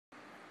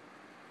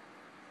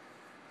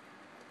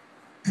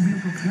to be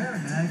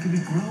prepared, man. It could be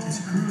grilled. It's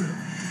crude.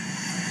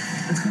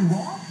 It's gonna be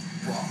raw?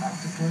 Raw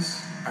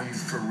octopus? Are you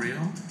for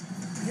real?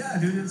 Yeah,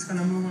 dude, it's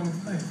gonna move on the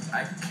plate.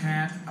 I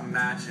can't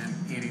imagine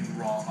eating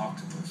raw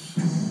octopus.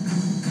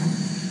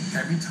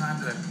 Every time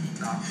that I've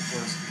eaten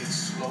octopus, it's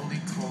slowly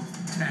cooked,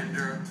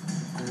 tender,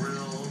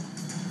 grilled.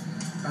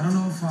 I don't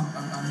know if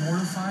I'm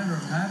mortified or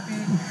I'm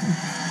happy.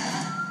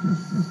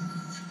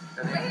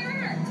 Right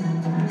here.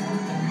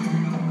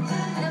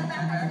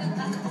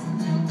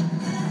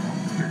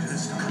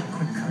 Just cut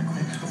quick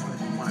before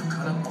they We want to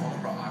cut up all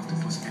of our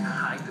octopus and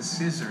hide the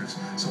scissors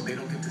so they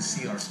don't get to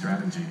see our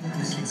strategy. Quick.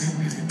 And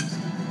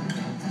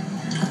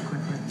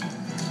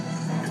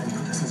then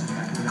put the scissors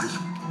back in the knife.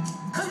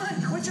 Come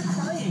on, quit your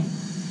crying.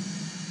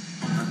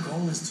 Our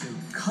goal is to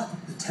cut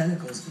the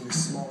tentacles into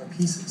smaller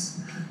pieces.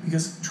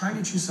 Because trying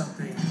to chew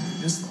something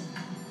this long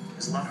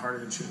is a lot harder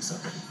than chewing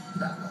something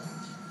that long.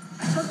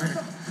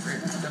 Great.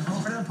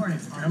 We're at a party.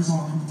 I'm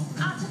small.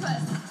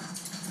 Octopus.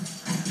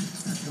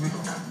 Here we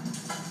go.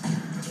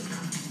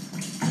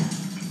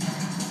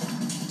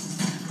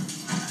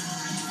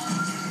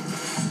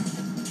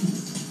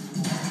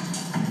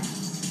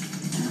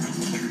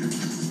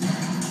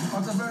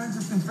 That's a very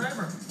interesting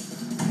flavor.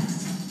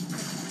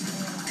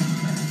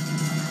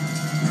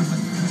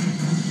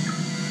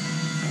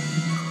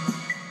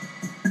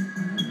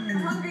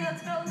 I'm hungry.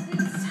 Let's go.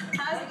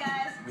 How's it,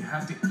 guys? We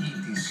have to eat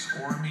these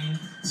squirming,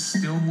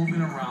 still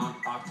moving around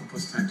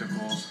octopus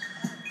tentacles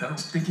that are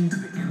sticking to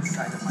the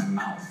inside of my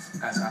mouth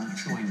as I'm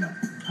chewing them.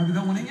 Have you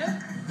got one in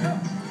yet? Yeah.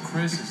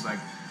 Chris is like,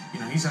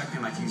 he's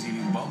acting like he's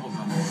eating bubble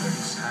gum over there.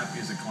 He's happy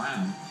as a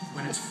clam.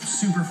 When it's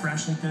super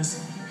fresh like this,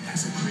 it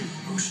has a great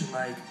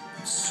ocean-like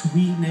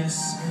sweetness.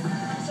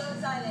 I'm so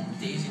excited.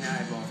 Daisy and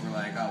I both were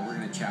like, oh, we're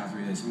going to chow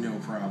through this, no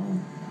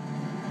problem.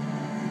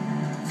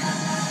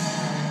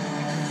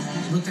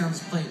 You look down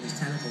this plate, these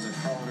tentacles are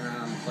crawling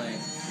around on the plate,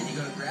 and you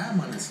go to grab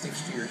one, it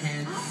sticks to your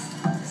hand.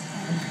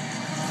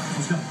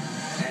 Let's go.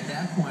 At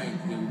that point,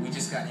 we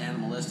just got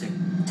animalistic.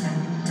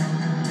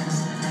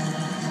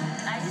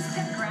 I just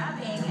kept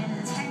grabbing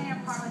and tearing it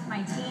apart with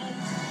my teeth.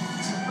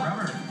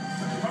 Robert,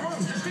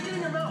 just stick it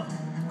in your mouth.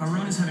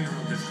 Arun is having a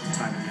real difficult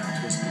time with the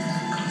octopus.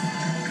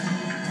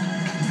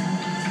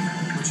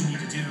 What you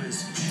need to do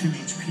is chew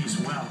each piece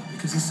well,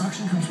 because the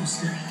suction comes from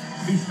stick.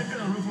 He's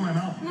sticking on the roof of my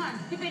mouth. Come on,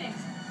 keep eating.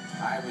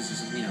 I was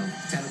just,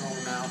 tentacle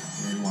in the mouth,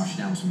 and then wash it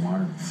down with some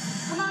water.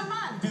 Come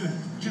on. Dude,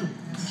 chew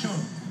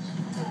him.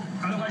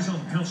 Otherwise,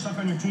 he'll suck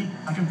on your teeth.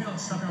 I can feel it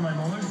sucking on my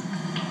molars.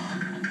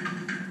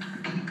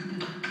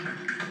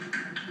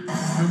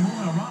 You're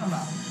moving around a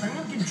lot. I'm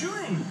gonna keep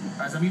chewing.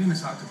 As I'm eating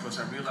this octopus,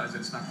 I realize that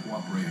it's not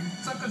cooperating.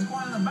 It's like it's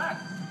going in the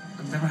back.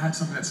 I've never had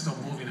something that's still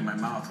moving in my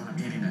mouth when I'm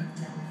eating it.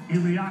 He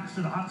reacts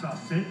to the hot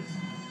sauce, see?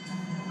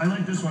 I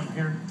like this one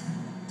here.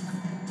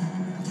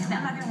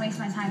 I'm not going to waste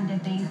my time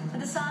dipping. But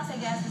the sauce, I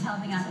guess, was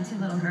helping out the two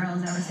little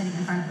girls that were sitting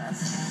in front of us.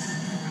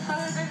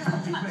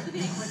 Come on, keep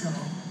eating.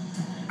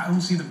 I don't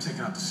see them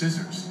taking out the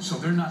scissors, so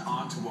they're not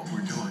on to what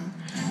we're doing.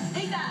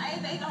 Take that. I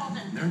ate the whole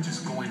thing. They're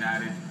just going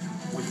at it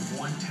with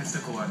one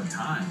tentacle at a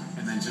time,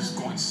 and then just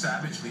going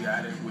savagely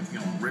at it with,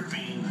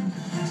 ripping.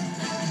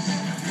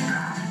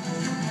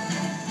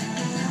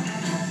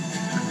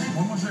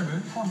 One more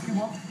second. Come on, keep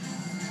up.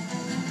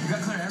 You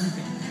gotta clear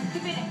everything.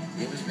 Keep eating.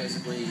 It was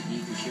basically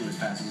eat and chew as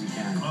fast as you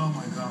can. Oh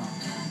my God.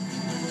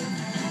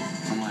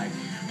 I'm like,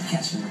 we're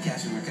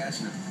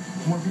catching it.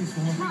 One more piece.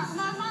 Come on.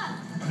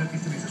 Okay,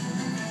 piece.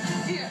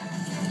 Here.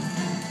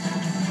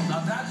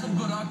 Now that's some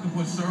good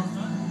octopus, sir.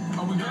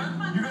 Are we good?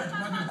 You good?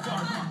 Come on.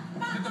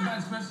 Get the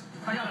bags, Chris.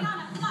 I got it.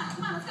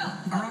 Come on, let's go.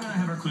 Arun and I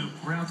have our clue.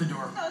 We're out the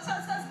door. Let's go.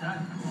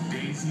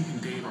 Daisy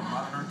and Dave are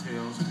hot on our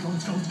tails.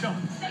 Let's go.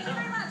 Thank you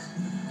very much.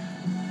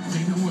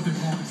 They know what they're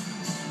going.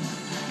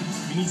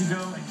 You need to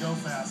go and go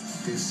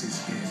fast. This is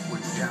it.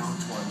 We're down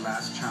to our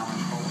last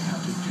challenge. All we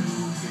have to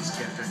do is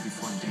get there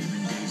before Dave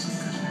and Daisy,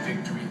 because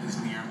victory is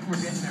near.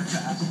 We're getting there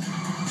fast.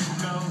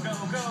 Go. I'm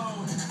another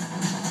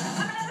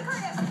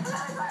target. All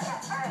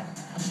right,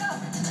 go.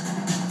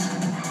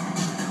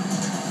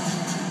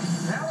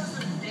 That was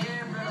some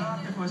damn good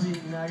octopus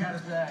eating, I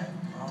gotta say.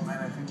 Oh man,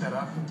 I think that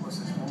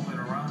octopus is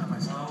moving around in my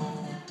stomach.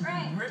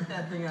 Right. Rip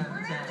that thing out of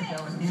the tank.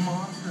 That was Come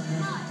monster.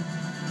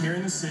 on. Here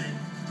in the city,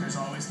 there's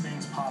always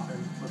things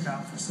popping. Look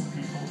out for some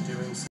people doing